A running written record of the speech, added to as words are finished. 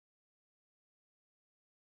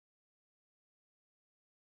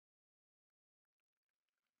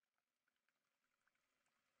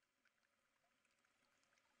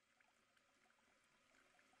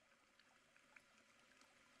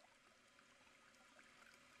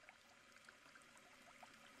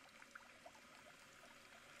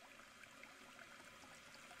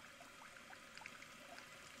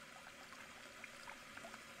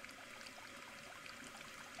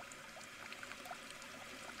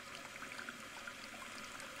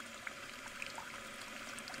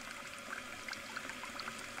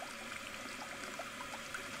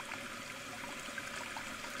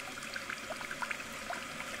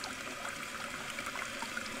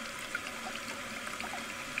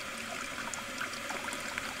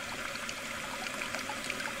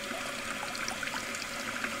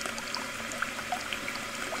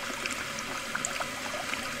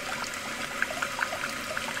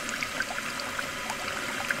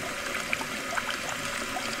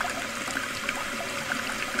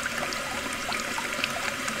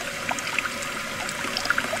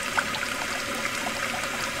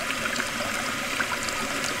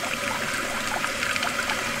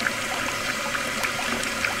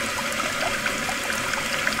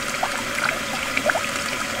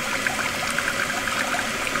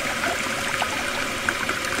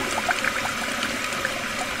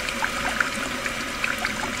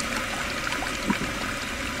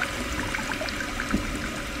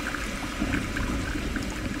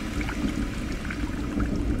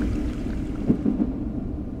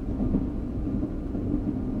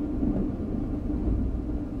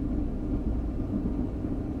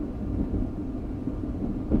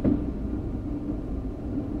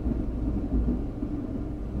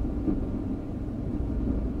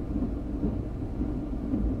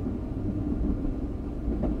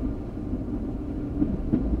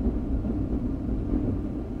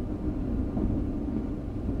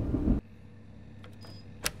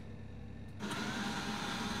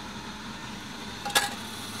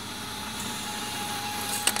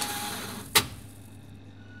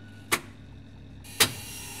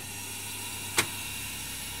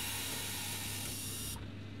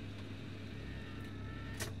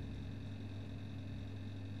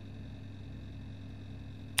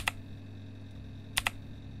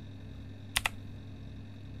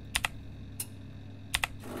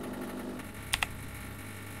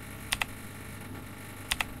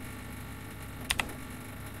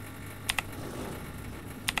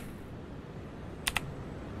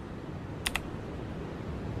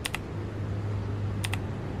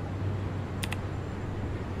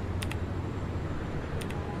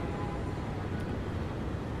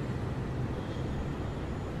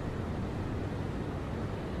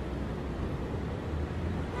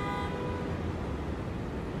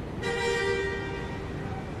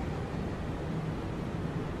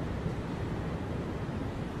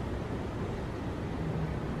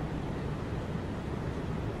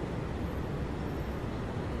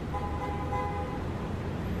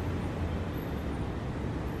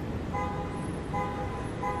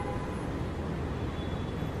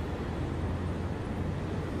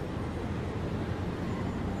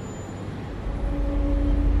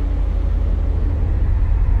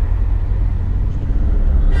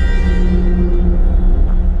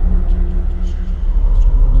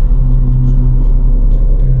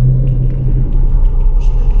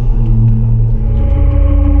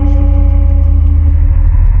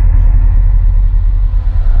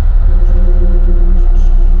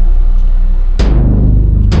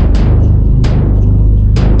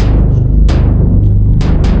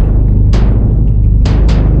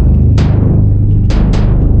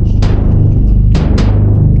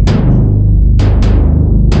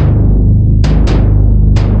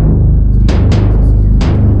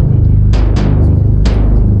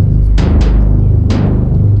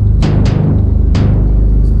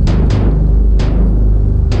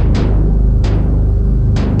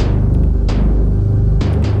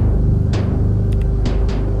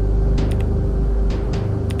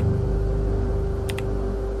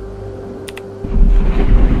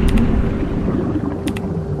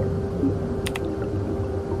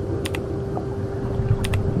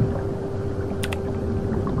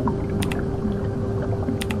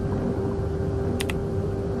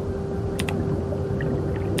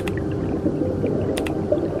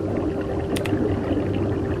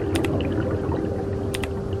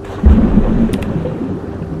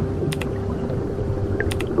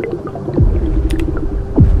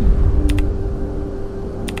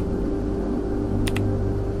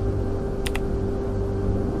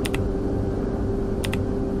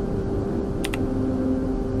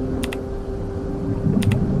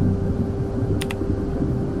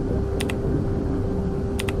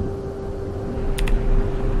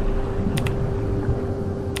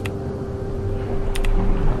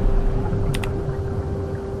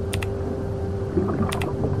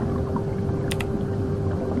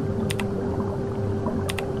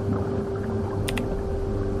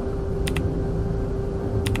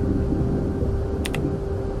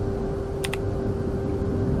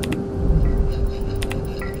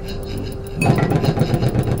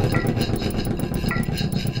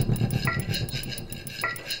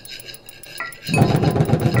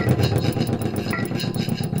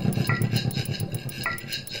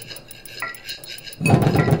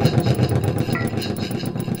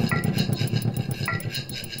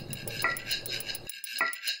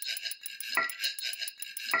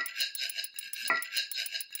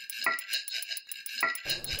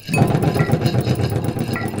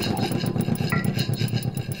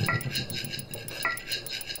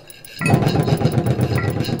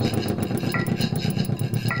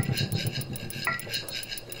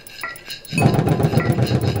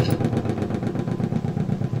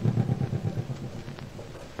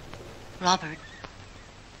Robert,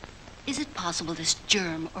 is it possible this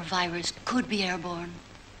germ or virus could be airborne?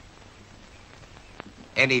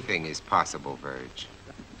 Anything is possible, Verge.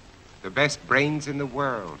 The best brains in the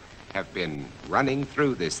world have been running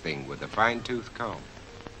through this thing with a fine-tooth comb.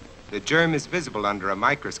 The germ is visible under a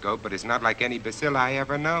microscope, but it's not like any bacilli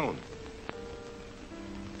ever known.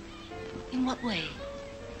 In what way?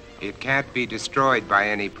 It can't be destroyed by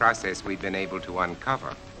any process we've been able to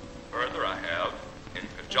uncover. Further, I have, in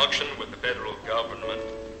conjunction with the federal government,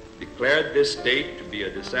 declared this state to be a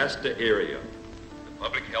disaster area. The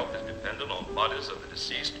public health is dependent on bodies of the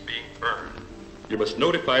deceased being burned. You must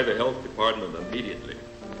notify the health department immediately.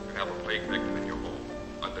 You have a plague victim in your home.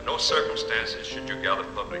 Under no circumstances should you gather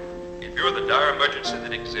public. In view of the dire emergency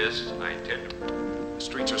that exists, I intend to... The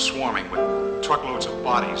streets are swarming with truckloads of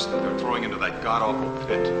bodies that they're throwing into that god-awful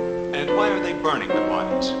pit. And why are they burning the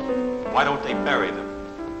bodies? Why don't they bury them?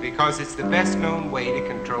 Because it's the best known way to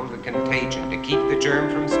control the contagion, to keep the germ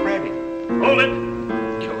from spreading. Hold it!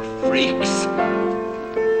 You freaks.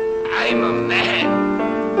 I'm a man.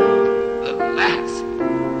 The last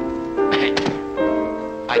man.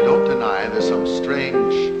 I don't deny there's some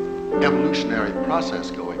strange evolutionary process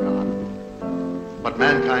going on, but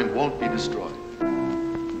mankind won't be destroyed.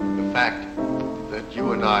 The fact that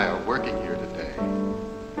you and I are working here today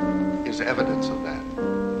is evidence of that.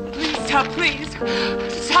 Please stop, please.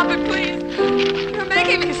 Stop it, please. You're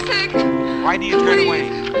making me sick. Why do you turn away?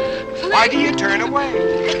 Please. Why do you turn away?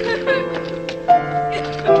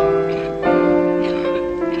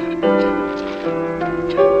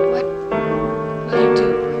 What will you do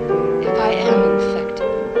if I am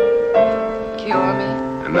infected? Cure me?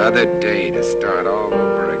 Another day to start all over.